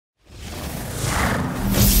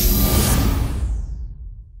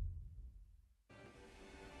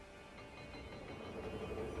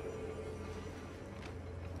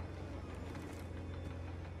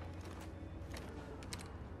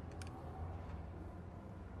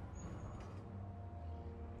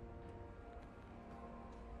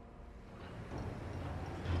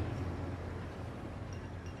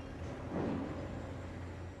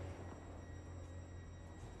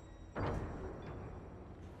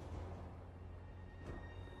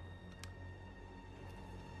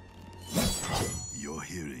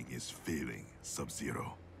is failing,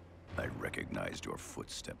 Sub-Zero. I recognized your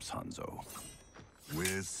footsteps, Hanzo.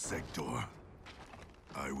 Where's Sector?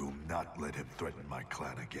 I will not let him threaten my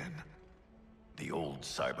clan again. The old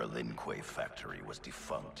Cyber Lin Kuei factory was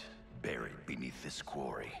defunct, buried beneath this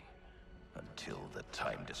quarry. Until the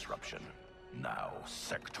time disruption. Now,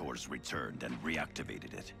 Sector's returned and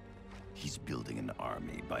reactivated it. He's building an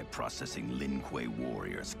army by processing Lin Kuei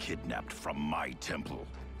warriors kidnapped from my temple.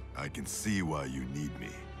 I can see why you need me.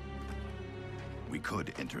 We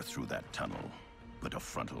could enter through that tunnel, but a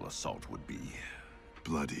frontal assault would be...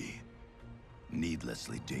 bloody.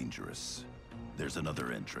 Needlessly dangerous. There's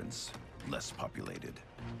another entrance, less populated.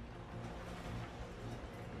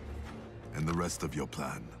 And the rest of your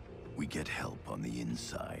plan? We get help on the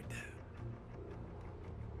inside.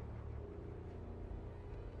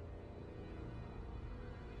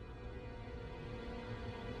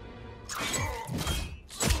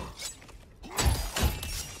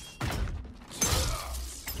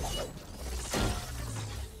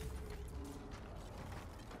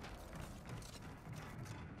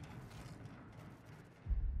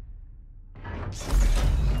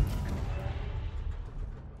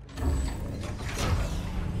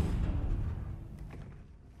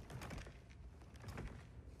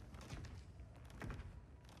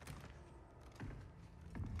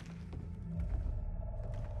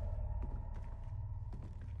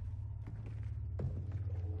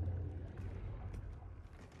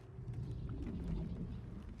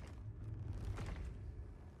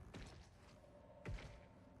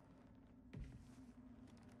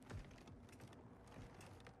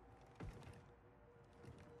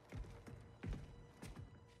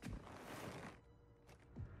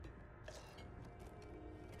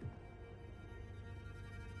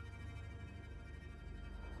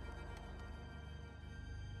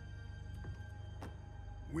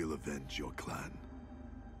 We'll avenge your clan.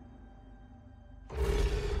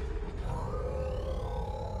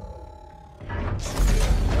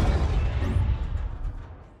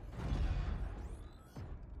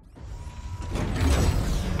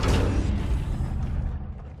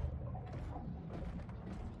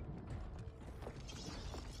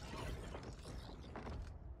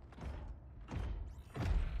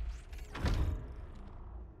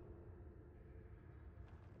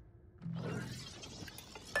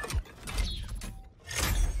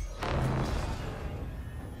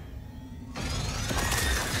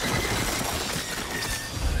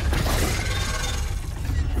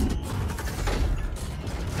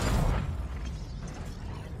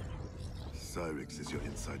 Cyrix is your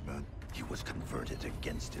inside man? He was converted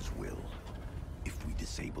against his will. If we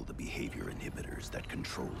disable the behavior inhibitors that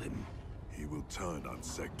control him, He will turn on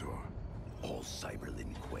Sector. all Cyber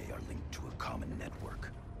Lin Kuei are linked to a common network.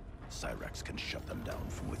 Cyrax can shut them down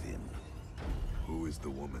from within. Who is the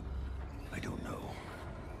woman? I don't know.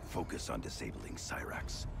 Focus on disabling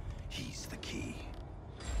Cyrax. He's the key.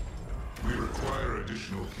 We require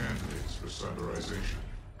additional candidates for cyberization.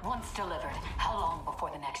 Once delivered, how long before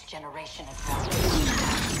the next generation is ready?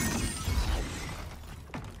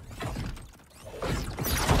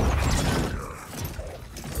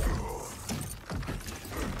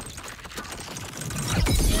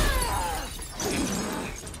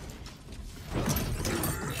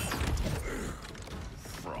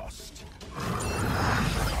 Frost.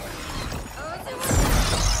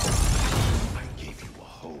 I gave you a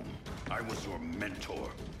home. I was your mentor.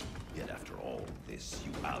 Yet after all this,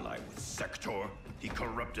 you ally with Sector. He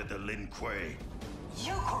corrupted the Lin Kuei.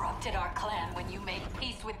 You corrupted our clan when you made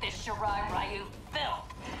peace with this Shirai Ryu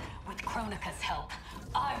filth. With Kronika's help,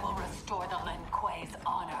 I will restore the Lin Kuei's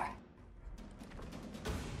honor.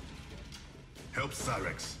 Help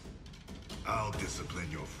Cyrix. I'll discipline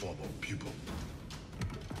your former pupil.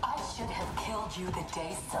 I should have killed you the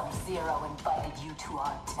day Sub-Zero invited you to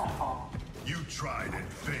our temple. You tried and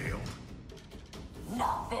failed.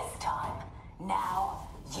 Not this time. Now,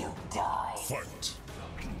 you die. Fight!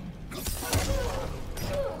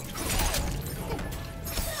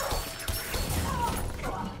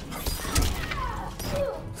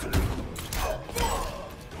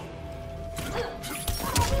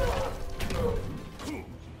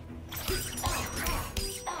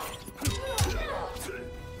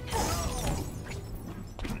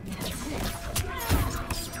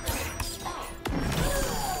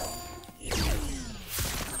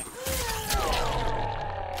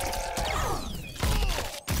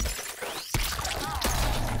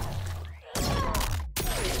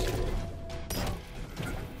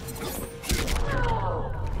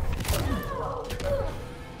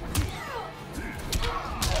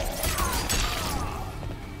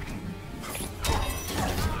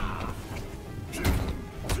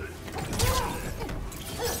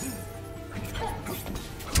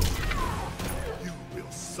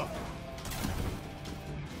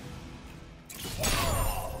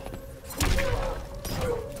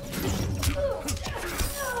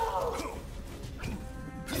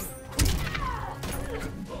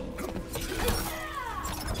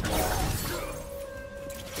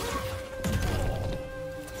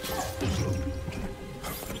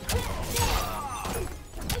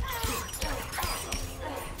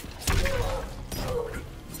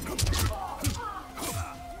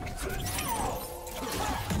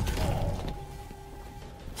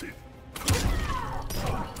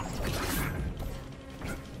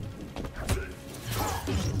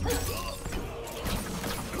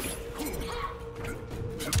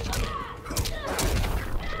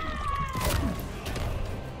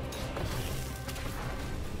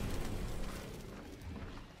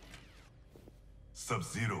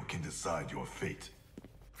 Sub-Zero can decide your fate.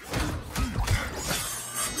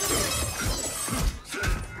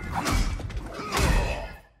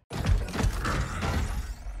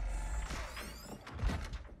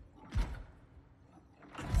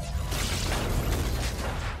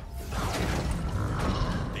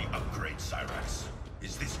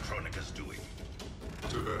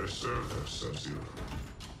 Sub-Zero.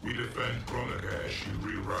 We defend Kronika as she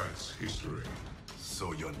rewrites history.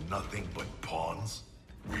 So you're nothing but pawns?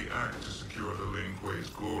 We act to secure the Lin Kuei's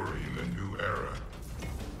glory in the new era.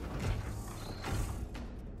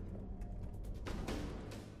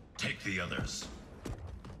 Take the others.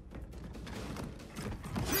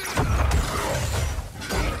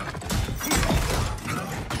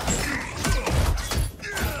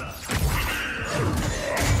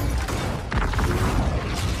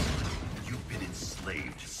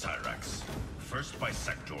 First by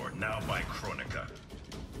Sector, now by Kronika.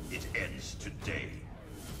 It ends today.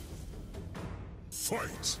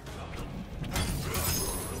 Fight!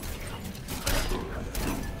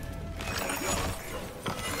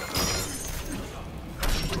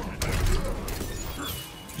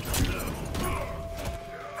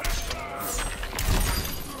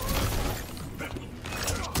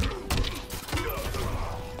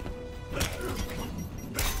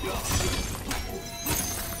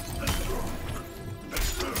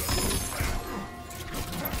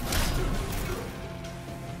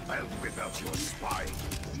 Your spine.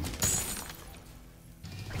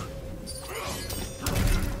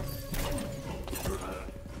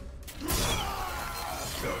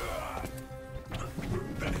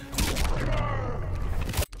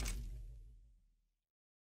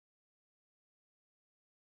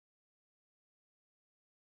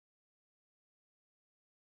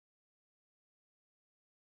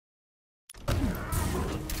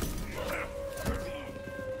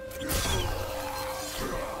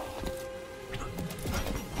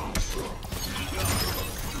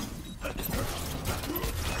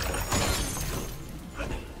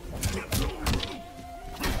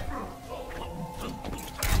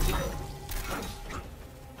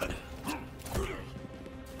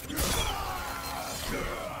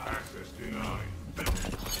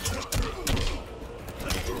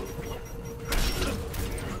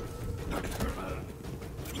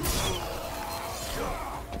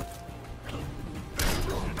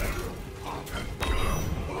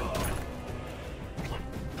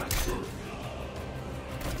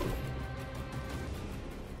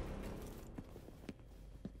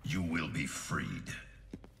 You will be freed.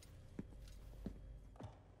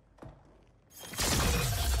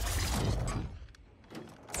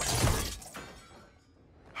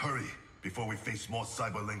 Hurry, before we face more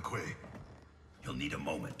Cyber Lin Kuei. You'll need a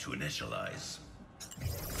moment to initialize.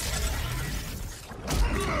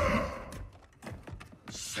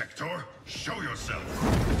 Sector, show yourself!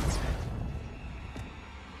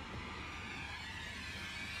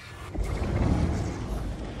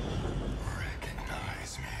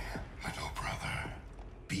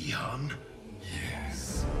 Bihan?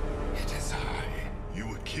 Yes, it is I. You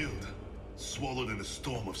were killed, swallowed in a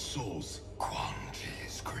storm of souls. Quan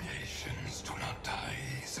Chi's creations do not die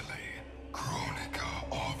easily. Kronika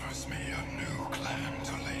offers me a new clan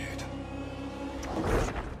to lead.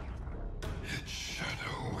 Its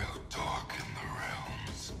shadow will talk in the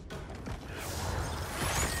realms.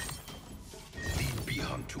 Lead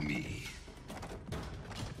Bihan to me.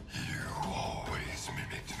 You always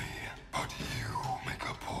mimicked me, but you make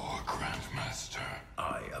a poor Grandmaster.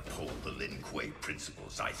 I uphold the Lin Kuei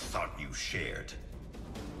principles I thought you shared.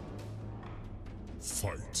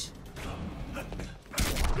 Fight.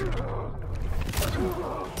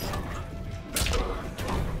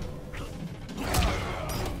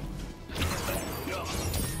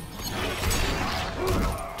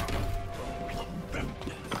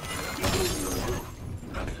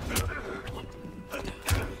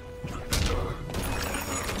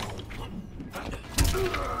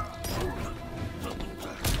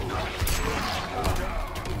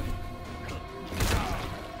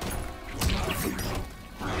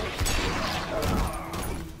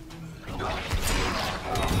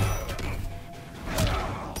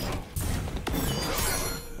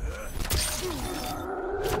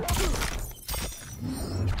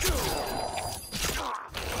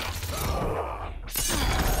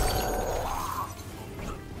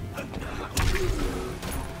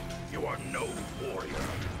 You are no warrior.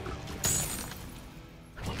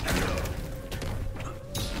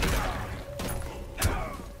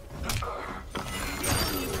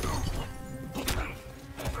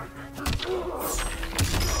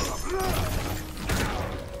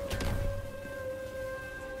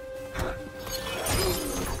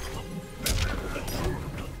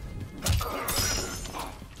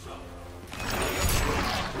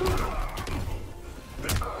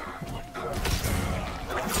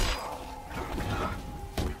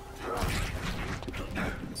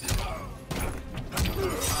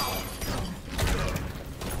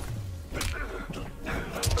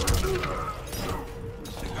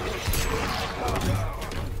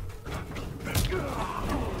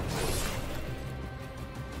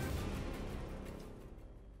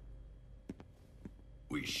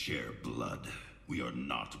 We share blood. We are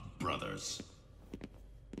not brothers.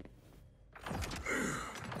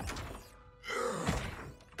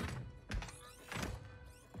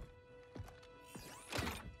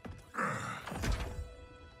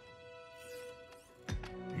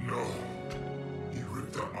 No. He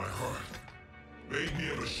ripped out my heart. Made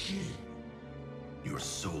me a machine. Your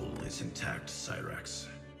soul is intact, Cyrax.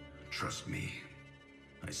 Trust me.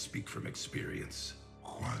 I speak from experience.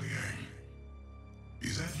 Kuai Liang.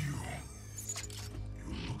 Is that you?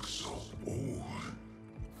 You look so old.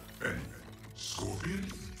 And Scorpion?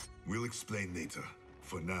 We'll explain later.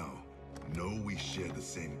 For now, know we share the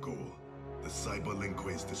same goal. The Cyber Lin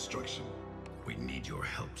Kuei's destruction. We need your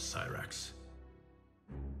help, Cyrax.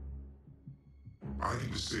 I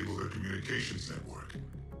can disable their communications network.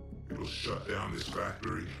 It'll shut down this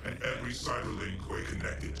factory and every Cyber Lin Kuei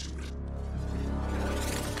connected to it.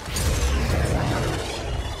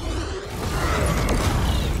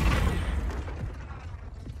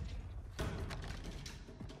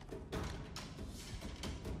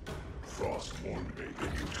 Frost warned me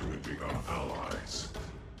that you two had become allies.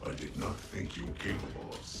 I did not think you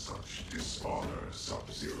capable of such dishonor,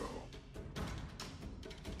 Sub-Zero.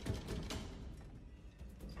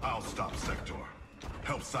 I'll stop Sector.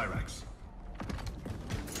 Help Cyrax.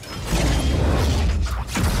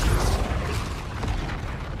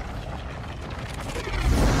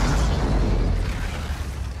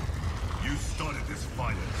 You started this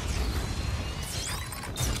violence.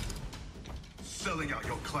 Selling out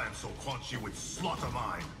your clan so Quan Chi would slaughter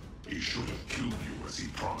mine. He should have killed you as he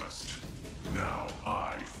promised. Now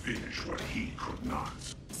I finish what he could not.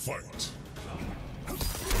 Fight!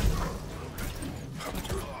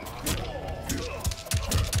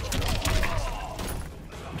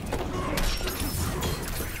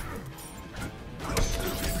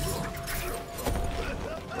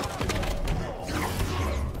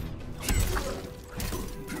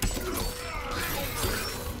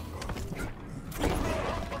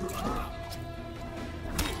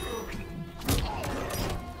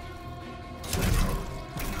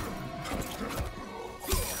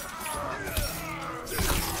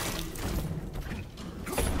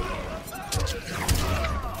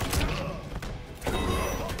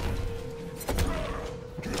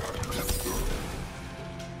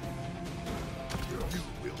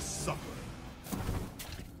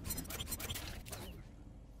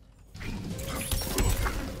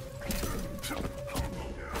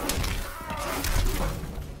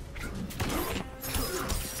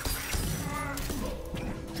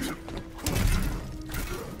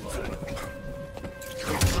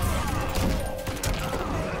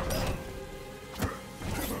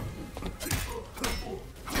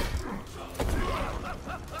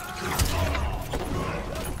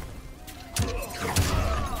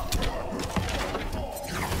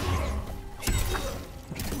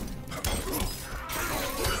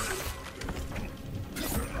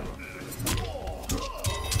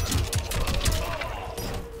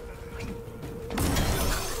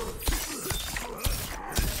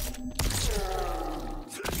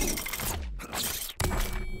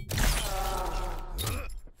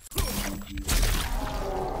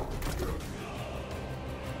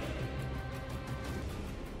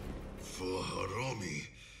 For Hiromi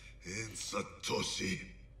and Satoshi.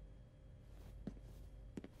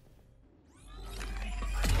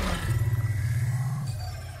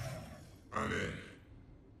 I'm in.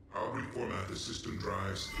 I'll reformat the system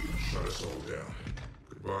drives, shut us all down.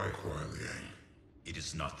 Goodbye, Kuai Liang. It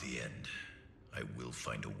is not the end. I will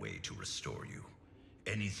find a way to restore you.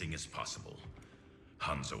 Anything is possible.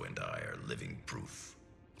 Hanzo and I are living proof.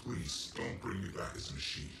 Please, don't bring me back as a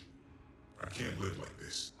machine. I can't live like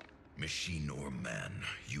this. Machine or man,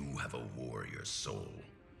 you have a warrior soul.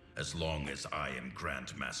 As long as I am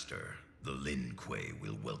Grand Master, the Lin Kuei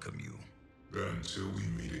will welcome you. Then until we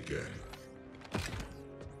meet again.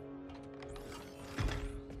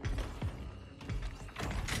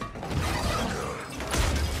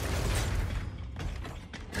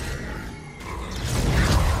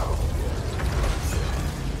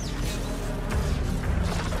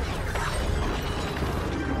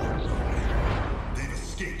 They've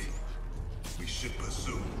escaped. We should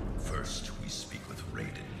pursue. First, we speak with Raiden.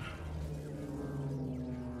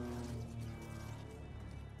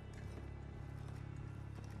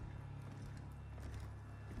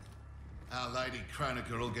 Our Lady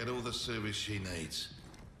Kronika will get all the service she needs.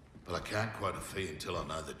 But I can't quote a fee until I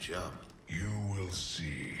know the job. You will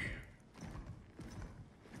see.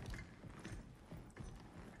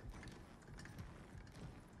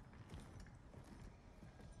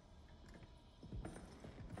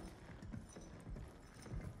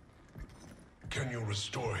 Can you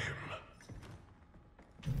restore him?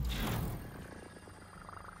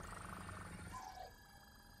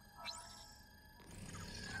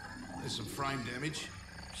 There's some frame damage.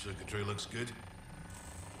 Circuitry looks good.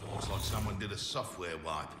 Looks like someone did a software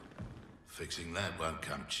wipe. Fixing that won't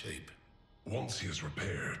come cheap. Once he is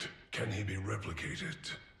repaired, can he be replicated?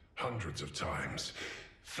 Hundreds of times.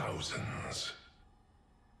 Thousands.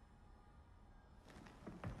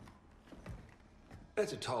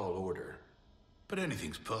 That's a tall order. But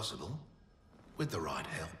anything's possible. With the right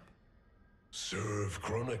help. Serve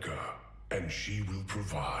Kronika, and she will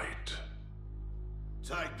provide.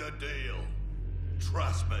 Take the deal.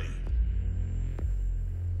 Trust me.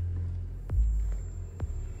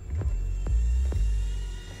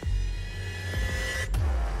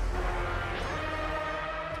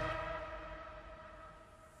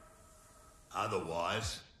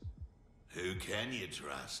 Otherwise, who can you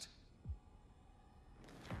trust?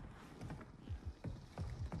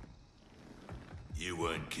 You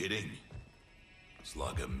weren't kidding. It's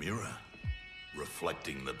like a mirror,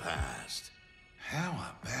 reflecting the past. How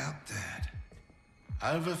about that?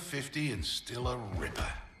 Over 50 and still a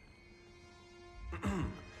ripper.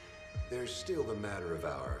 There's still the matter of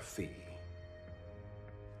our fee.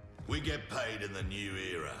 We get paid in the new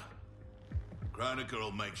era. Kronika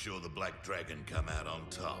will make sure the Black Dragon come out on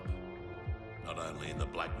top. Not only in the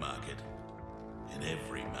black market, in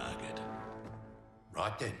every market.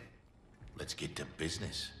 Right then, let's get to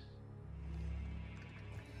business.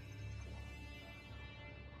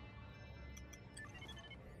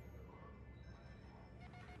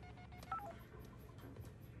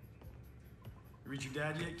 Reach your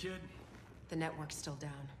dad yet, kid? The network's still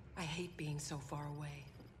down. I hate being so far away.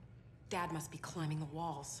 Dad must be climbing the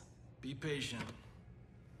walls. Be patient.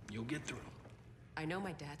 You'll get through. I know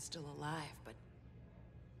my dad's still alive, but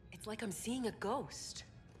it's like I'm seeing a ghost.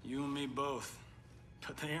 You and me both.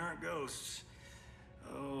 But they aren't ghosts.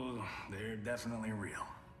 Oh, they're definitely real.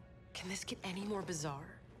 Can this get any more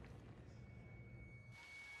bizarre?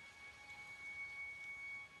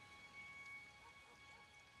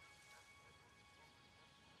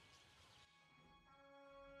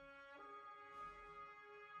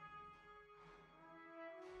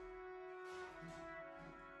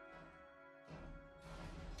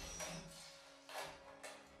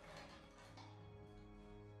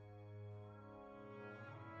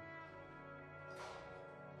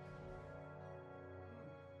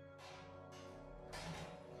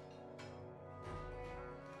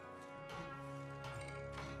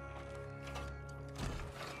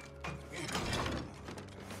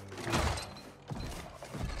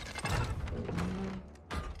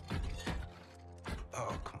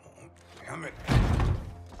 Oh, come on. Damn it.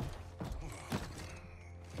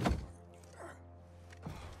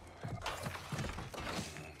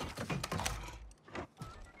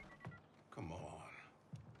 Come on.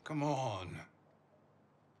 Come on.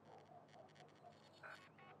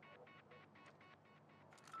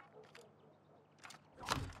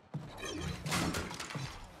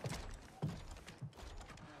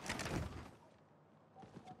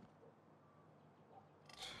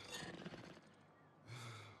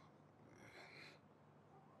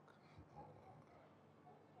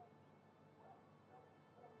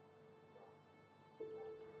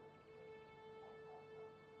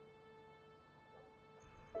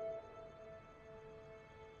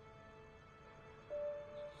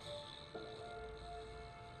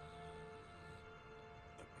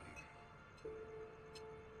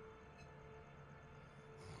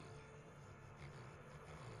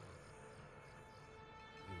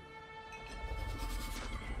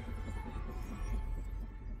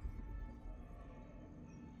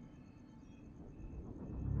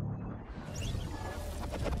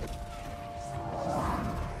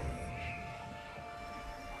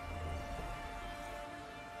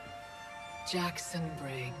 Jackson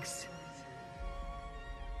Briggs.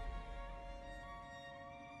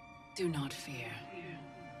 Do not fear.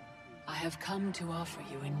 I have come to offer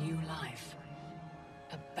you a new life.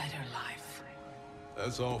 A better life.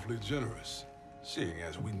 That's awfully generous, seeing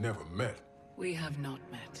as we never met. We have not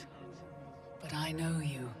met. But I know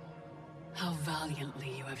you. How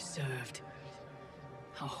valiantly you have served.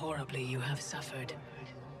 How horribly you have suffered.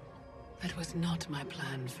 That was not my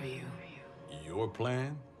plan for you. Your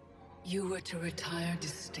plan? You were to retire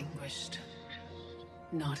distinguished,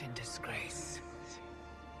 not in disgrace.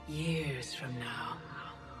 Years from now,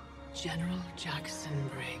 General Jackson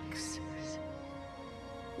Briggs.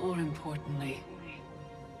 More importantly,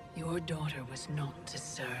 your daughter was not to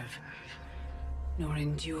serve, nor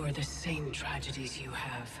endure the same tragedies you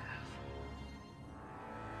have.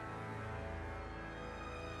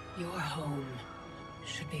 Your home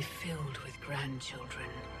should be filled with grandchildren.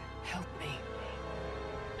 Help me,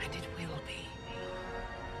 and it will be.